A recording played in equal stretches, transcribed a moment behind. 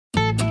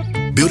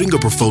Building a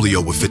portfolio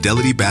with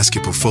Fidelity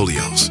Basket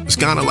Portfolios is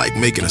kind of like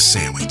making a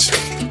sandwich.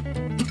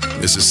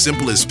 It's as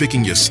simple as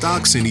picking your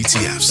stocks and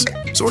ETFs,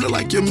 sort of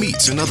like your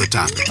meats and other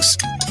topics,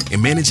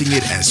 and managing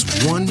it as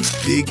one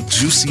big,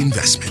 juicy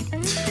investment.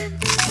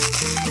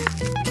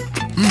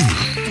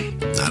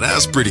 Now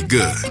that's pretty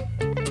good.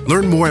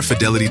 Learn more at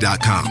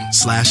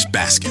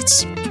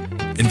fidelity.com/baskets.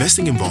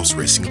 Investing involves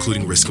risk,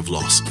 including risk of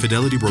loss.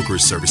 Fidelity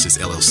Brokerage Services,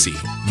 LLC.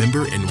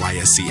 Member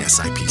NYSE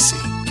SIPC.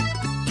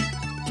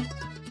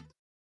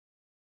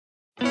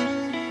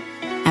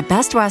 At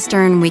Best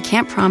Western, we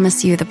can't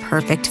promise you the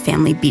perfect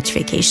family beach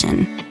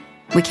vacation.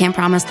 We can't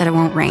promise that it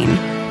won't rain,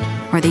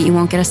 or that you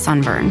won't get a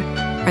sunburn,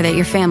 or that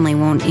your family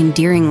won't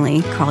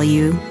endearingly call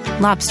you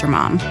Lobster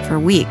Mom for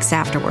weeks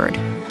afterward.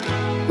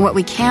 What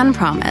we can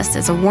promise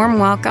is a warm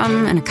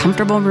welcome and a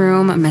comfortable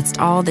room amidst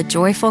all the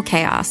joyful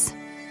chaos.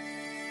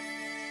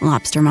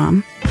 Lobster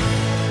Mom.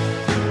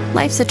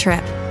 Life's a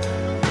trip.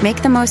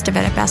 Make the most of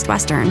it at Best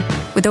Western,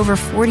 with over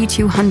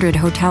 4,200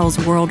 hotels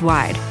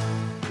worldwide.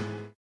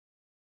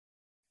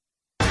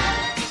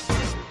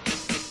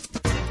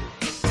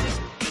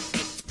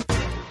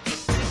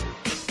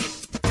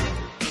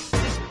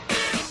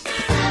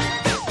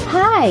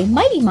 Hi,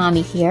 Mighty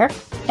Mommy here,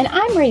 and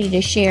I'm ready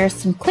to share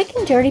some quick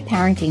and dirty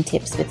parenting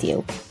tips with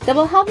you that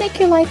will help make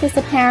your life as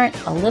a parent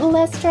a little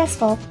less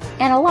stressful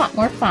and a lot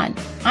more fun.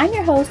 I'm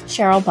your host,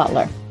 Cheryl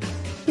Butler.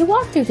 You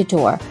walk through the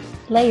door,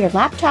 lay your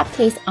laptop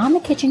case on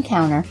the kitchen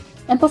counter,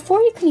 and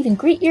before you can even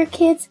greet your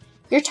kids,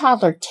 your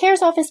toddler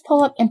tears off his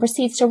pull-up and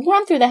proceeds to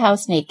run through the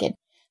house naked.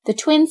 The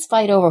twins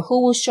fight over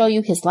who will show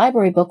you his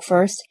library book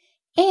first,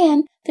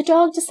 and the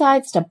dog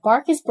decides to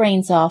bark his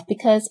brains off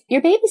because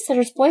your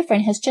babysitter's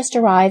boyfriend has just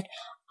arrived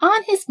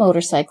on his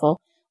motorcycle,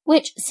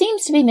 which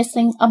seems to be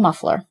missing a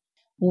muffler.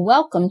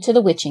 Welcome to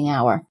the witching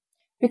hour.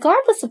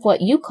 Regardless of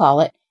what you call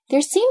it,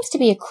 there seems to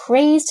be a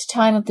crazed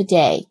time of the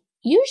day,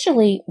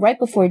 usually right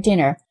before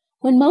dinner,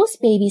 when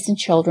most babies and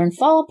children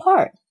fall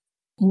apart.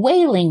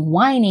 Wailing,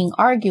 whining,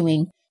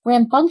 arguing,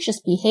 rambunctious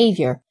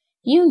behavior,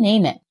 you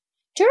name it.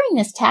 During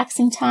this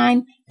taxing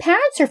time,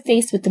 parents are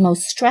faced with the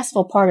most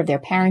stressful part of their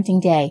parenting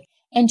day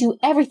and do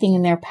everything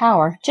in their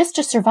power just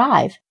to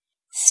survive.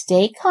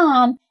 Stay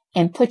calm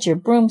and put your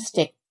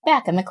broomstick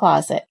back in the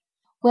closet.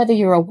 Whether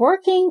you're a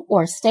working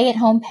or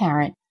stay-at-home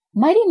parent,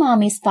 Mighty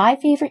Mommy's 5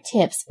 favorite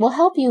tips will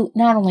help you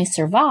not only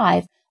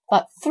survive,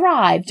 but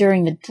thrive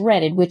during the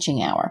dreaded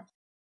witching hour.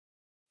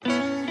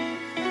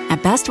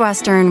 At Best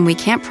Western, we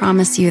can't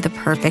promise you the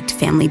perfect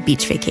family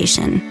beach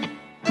vacation.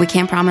 We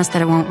can't promise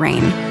that it won't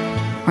rain,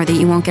 or that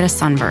you won't get a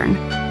sunburn,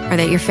 or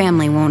that your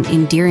family won't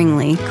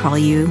endearingly call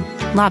you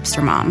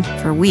Lobster Mom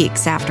for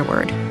weeks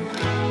afterward.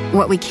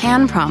 What we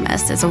can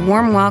promise is a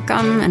warm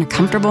welcome and a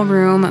comfortable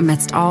room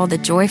amidst all the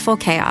joyful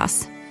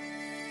chaos.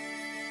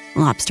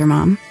 Lobster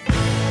Mom.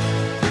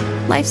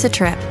 Life's a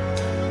trip.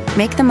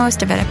 Make the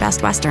most of it at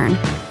Best Western,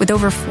 with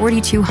over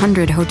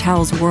 4,200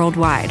 hotels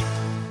worldwide.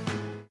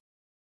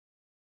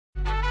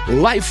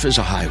 Life is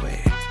a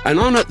highway, and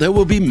on it there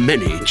will be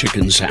many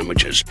chicken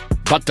sandwiches.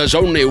 But there's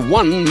only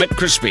one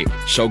McCrispy.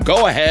 So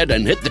go ahead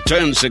and hit the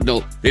turn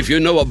signal if you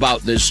know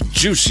about this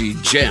juicy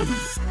gem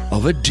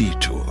of a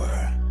detour.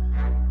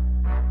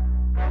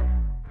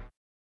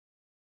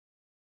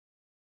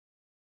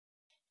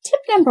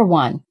 Tip number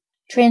 1,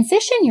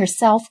 transition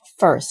yourself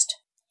first.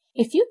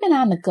 If you've been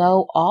on the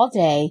go all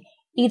day,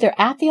 either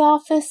at the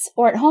office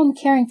or at home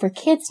caring for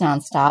kids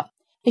nonstop,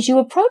 as you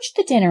approach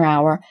the dinner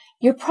hour,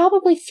 you're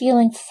probably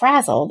feeling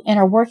frazzled and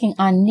are working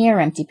on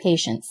near-empty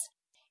patience.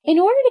 In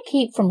order to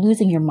keep from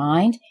losing your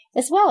mind,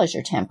 as well as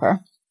your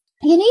temper,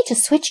 you need to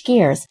switch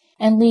gears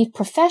and leave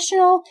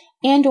professional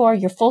and/or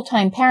your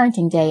full-time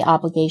parenting day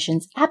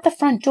obligations at the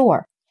front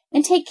door,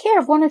 and take care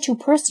of 1 or 2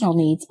 personal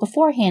needs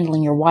before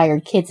handling your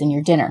wired kids and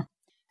your dinner.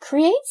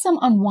 Create some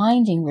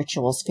unwinding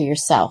rituals for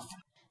yourself,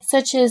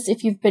 such as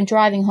if you've been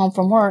driving home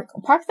from work,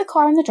 park the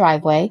car in the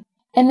driveway,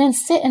 and then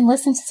sit and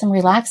listen to some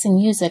relaxing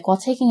music while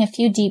taking a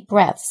few deep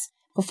breaths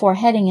before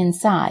heading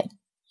inside.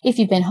 If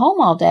you've been home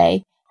all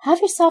day, have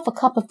yourself a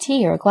cup of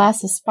tea or a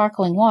glass of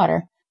sparkling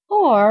water,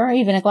 or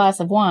even a glass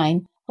of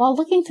wine, while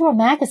looking through a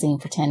magazine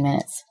for 10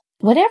 minutes.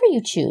 Whatever you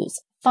choose,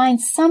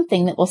 find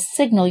something that will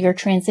signal your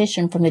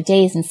transition from the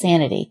day's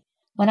insanity.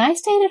 When I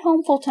stayed at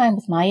home full-time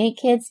with my 8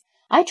 kids,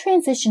 I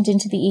transitioned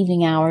into the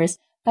evening hours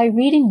by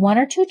reading 1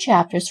 or 2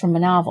 chapters from a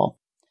novel.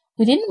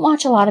 We didn't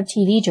watch a lot of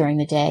TV during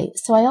the day,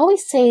 so I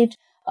always saved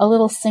a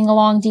little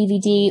sing-along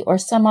DVD or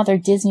some other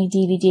Disney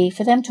DVD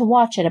for them to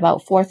watch at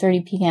about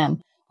 4:30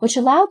 p.m., which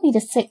allowed me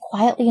to sit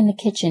quietly in the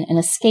kitchen and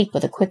escape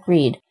with a quick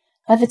read.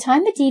 By the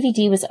time the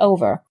DVD was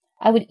over,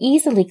 I would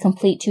easily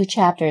complete 2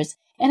 chapters,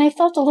 and I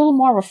felt a little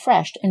more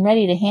refreshed and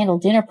ready to handle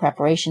dinner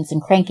preparations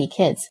and cranky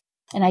kids.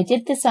 And I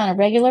did this on a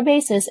regular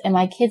basis, and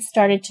my kids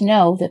started to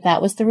know that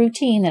that was the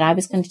routine, that I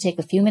was going to take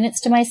a few minutes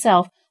to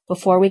myself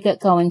before we got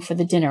going for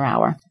the dinner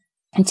hour.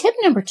 And tip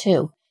number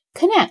 2,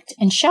 connect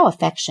and show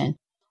affection.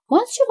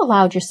 Once you've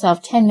allowed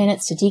yourself 10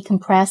 minutes to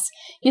decompress,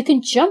 you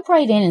can jump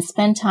right in and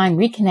spend time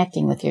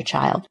reconnecting with your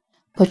child.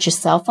 Put your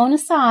cell phone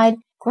aside,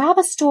 grab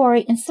a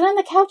story, and sit on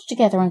the couch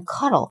together and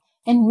cuddle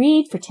and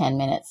read for 10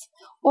 minutes.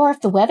 Or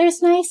if the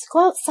weather's nice,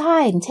 go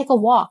outside and take a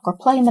walk or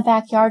play in the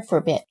backyard for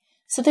a bit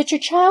so that your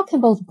child can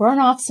both burn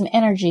off some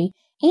energy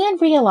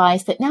and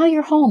realize that now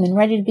you're home and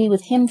ready to be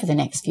with him for the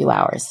next few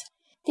hours.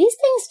 These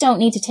things don't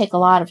need to take a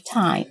lot of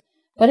time,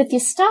 but if you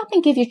stop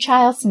and give your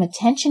child some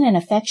attention and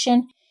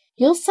affection,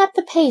 you'll set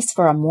the pace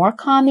for a more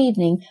calm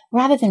evening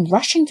rather than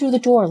rushing through the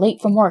door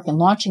late from work and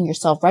launching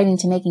yourself right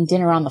into making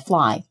dinner on the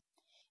fly.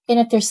 And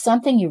if there's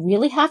something you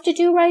really have to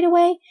do right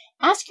away,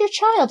 ask your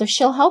child if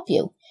she'll help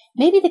you.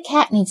 Maybe the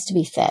cat needs to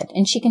be fed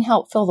and she can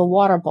help fill the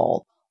water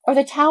bowl, or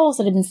the towels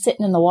that have been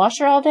sitting in the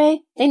washer all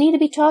day, they need to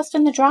be tossed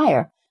in the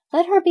dryer.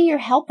 Let her be your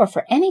helper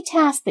for any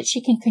task that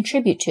she can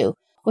contribute to,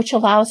 which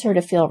allows her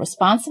to feel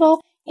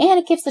responsible, and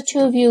it gives the two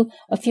of you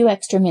a few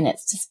extra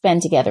minutes to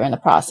spend together in the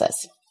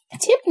process.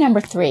 Tip number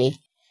 3,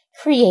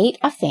 create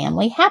a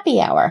family happy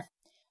hour.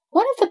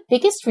 One of the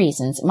biggest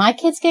reasons my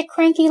kids get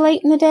cranky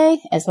late in the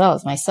day, as well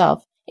as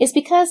myself, is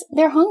because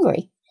they're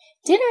hungry.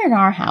 Dinner in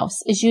our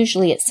house is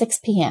usually at 6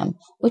 p.m.,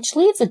 which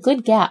leaves a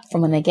good gap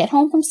from when they get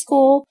home from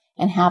school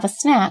and have a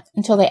snack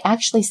until they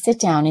actually sit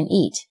down and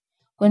eat.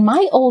 When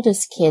my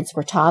oldest kids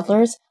were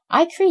toddlers,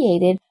 I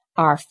created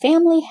our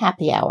family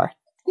happy hour.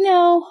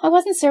 No, I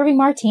wasn't serving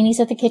martinis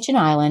at the kitchen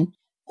island,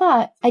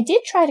 but I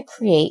did try to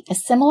create a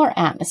similar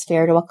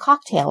atmosphere to a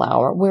cocktail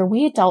hour where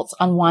we adults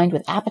unwind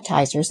with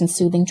appetizers and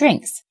soothing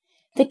drinks.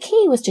 The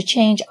key was to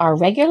change our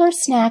regular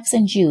snacks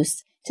and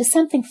juice to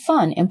something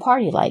fun and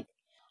party-like.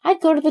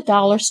 I'd go to the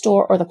dollar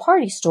store or the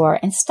party store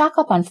and stock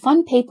up on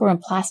fun paper and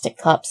plastic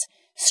cups,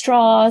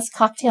 straws,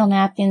 cocktail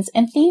napkins,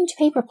 and themed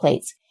paper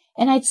plates,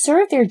 and I'd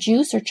serve their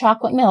juice or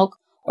chocolate milk,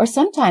 or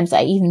sometimes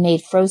I even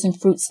made frozen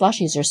fruit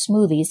slushies or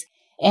smoothies,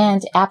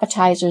 and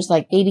appetizers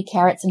like baby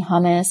carrots and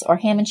hummus or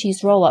ham and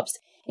cheese roll-ups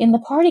in the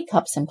party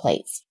cups and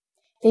plates.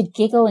 They'd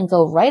giggle and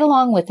go right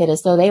along with it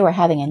as though they were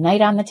having a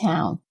night on the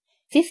town.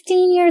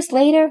 15 years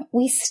later,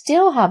 we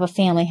still have a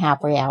family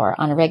happy hour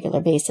on a regular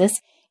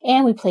basis,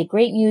 and we play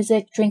great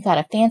music, drink out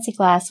of fancy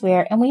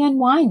glassware, and we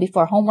unwind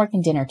before homework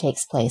and dinner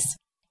takes place.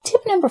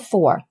 Tip number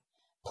 4,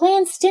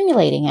 plan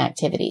stimulating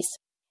activities.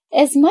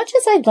 As much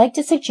as I'd like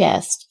to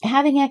suggest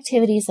having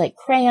activities like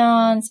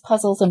crayons,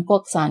 puzzles, and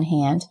books on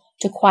hand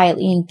to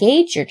quietly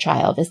engage your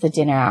child as the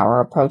dinner hour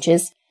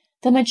approaches,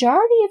 the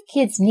majority of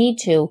kids need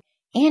to,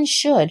 and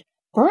should,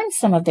 burn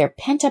some of their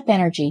pent-up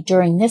energy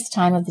during this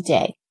time of the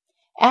day.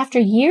 After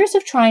years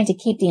of trying to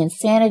keep the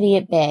insanity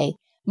at bay,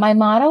 my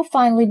motto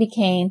finally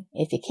became,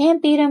 if you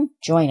can't beat 'em,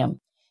 join 'em.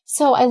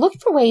 So I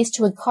looked for ways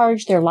to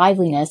encourage their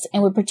liveliness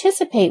and would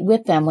participate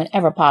with them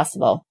whenever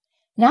possible.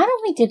 Not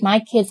only did my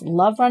kids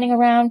love running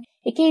around,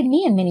 it gave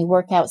me a mini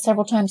workout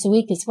several times a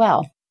week as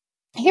well.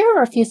 Here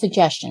are a few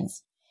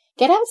suggestions.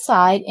 Get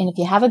outside, and if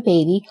you have a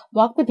baby,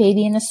 walk the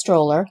baby in the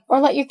stroller, or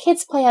let your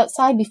kids play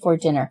outside before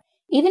dinner,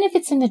 even if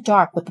it's in the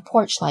dark with the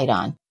porch light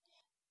on.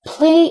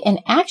 Play an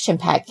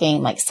action-packed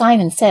game like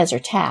Simon Says or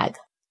Tag.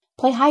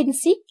 Play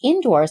hide-and-seek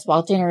indoors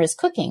while dinner is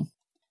cooking.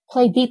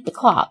 Play Beat the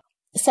Clock.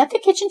 Set the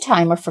kitchen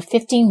timer for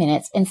 15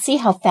 minutes and see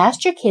how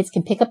fast your kids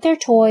can pick up their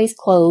toys,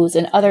 clothes,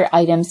 and other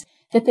items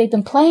that they've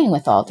been playing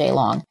with all day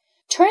long.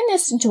 Turn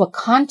this into a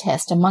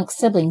contest amongst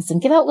siblings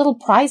and give out little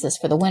prizes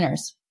for the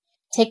winners.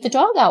 Take the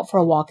dog out for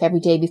a walk every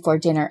day before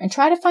dinner and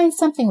try to find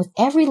something with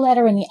every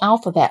letter in the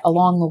alphabet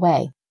along the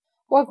way.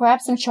 Or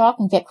grab some chalk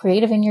and get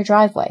creative in your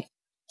driveway.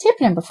 Tip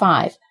number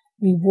 5,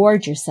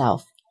 reward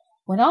yourself.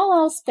 When all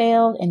else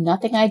failed and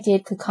nothing I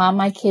did could calm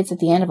my kids at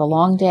the end of a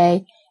long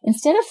day,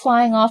 instead of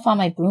flying off on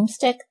my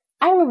broomstick,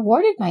 I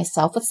rewarded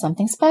myself with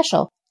something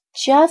special,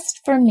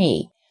 just for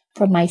me,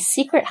 from my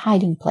secret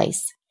hiding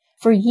place.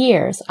 For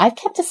years, I've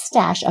kept a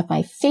stash of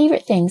my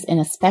favorite things in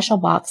a special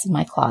box in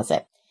my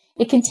closet.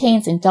 It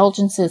contains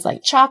indulgences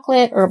like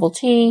chocolate, herbal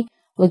tea,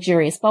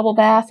 luxurious bubble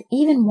bath,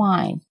 even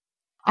wine.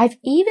 I've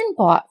even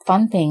bought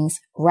fun things,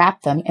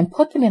 wrapped them, and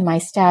put them in my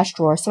stash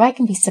drawer so I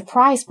can be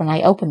surprised when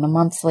I open them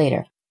months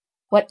later.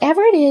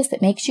 Whatever it is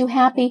that makes you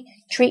happy,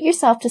 treat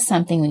yourself to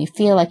something when you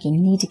feel like you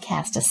need to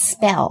cast a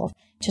spell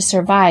to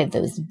survive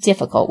those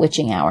difficult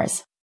witching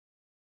hours.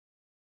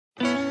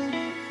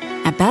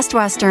 At Best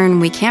Western,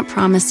 we can't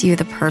promise you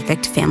the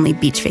perfect family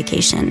beach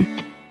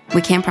vacation.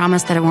 We can't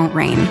promise that it won't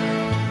rain,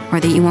 or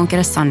that you won't get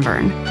a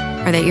sunburn,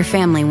 or that your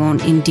family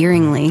won't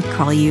endearingly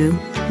call you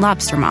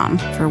Lobster Mom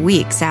for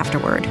weeks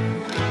afterward.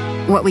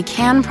 What we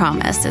can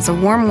promise is a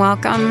warm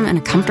welcome and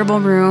a comfortable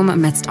room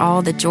amidst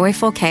all the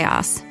joyful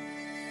chaos.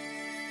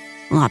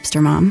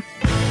 Lobster Mom.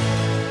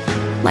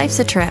 Life's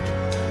a trip.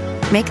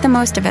 Make the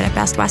most of it at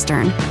Best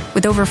Western,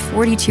 with over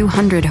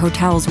 4,200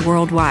 hotels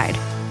worldwide.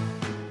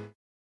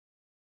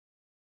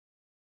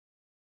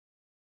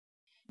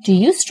 Do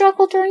you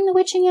struggle during the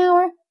witching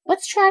hour?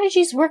 What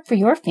strategies work for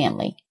your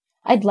family?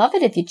 I'd love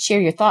it if you'd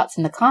share your thoughts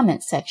in the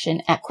comments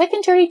section at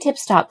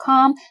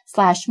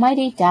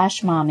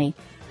quickanddirtytips.com/mighty-mommy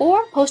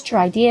or post your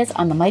ideas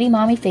on the Mighty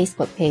Mommy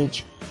Facebook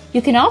page.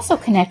 You can also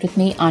connect with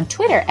me on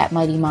Twitter at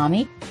Mighty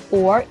Mommy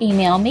or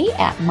email me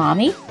at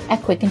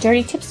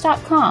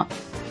mommy@quickanddirtytips.com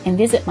and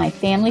visit my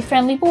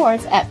family-friendly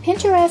boards at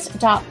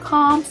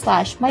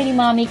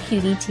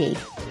pinterest.com/mightymommyqdt.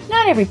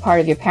 Not every part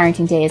of your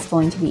parenting day is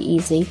going to be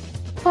easy,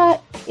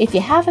 but if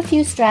you have a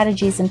few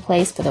strategies in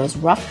place for those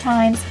rough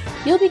times,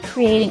 you'll be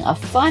creating a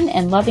fun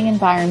and loving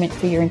environment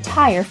for your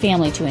entire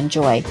family to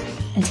enjoy.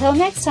 Until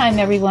next time,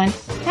 everyone,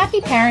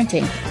 happy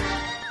parenting.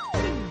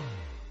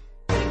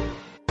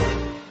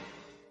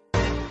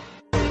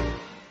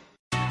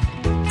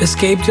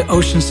 Escape to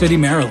Ocean City,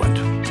 Maryland,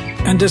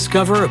 and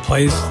discover a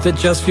place that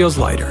just feels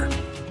lighter,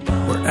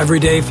 where every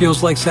day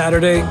feels like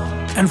Saturday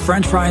and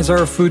French fries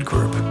are a food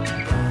group,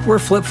 where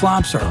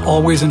flip-flops are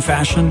always in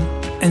fashion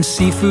and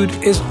seafood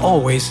is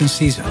always in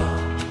season,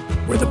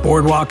 where the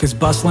boardwalk is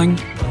bustling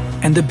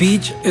and the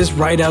beach is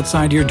right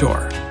outside your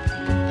door,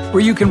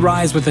 where you can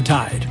rise with the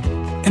tide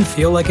and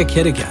feel like a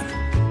kid again.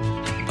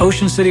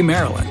 Ocean City,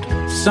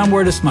 Maryland,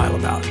 somewhere to smile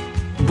about.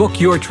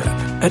 Book your trip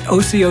at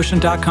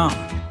OCOcean.com.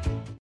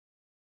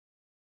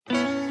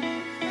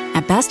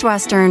 At Best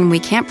Western, we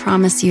can't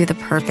promise you the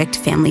perfect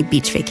family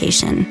beach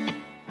vacation.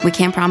 We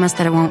can't promise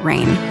that it won't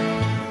rain,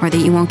 or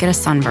that you won't get a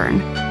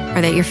sunburn, or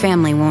that your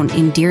family won't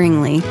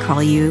endearingly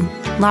call you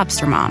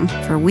Lobster Mom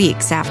for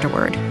weeks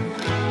afterward.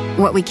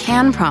 What we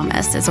can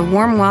promise is a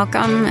warm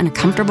welcome and a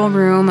comfortable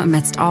room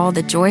amidst all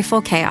the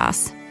joyful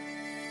chaos.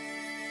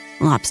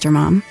 Lobster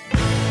Mom.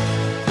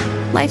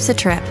 Life's a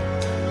trip.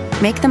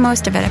 Make the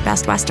most of it at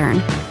Best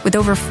Western, with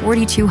over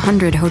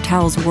 4,200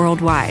 hotels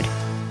worldwide.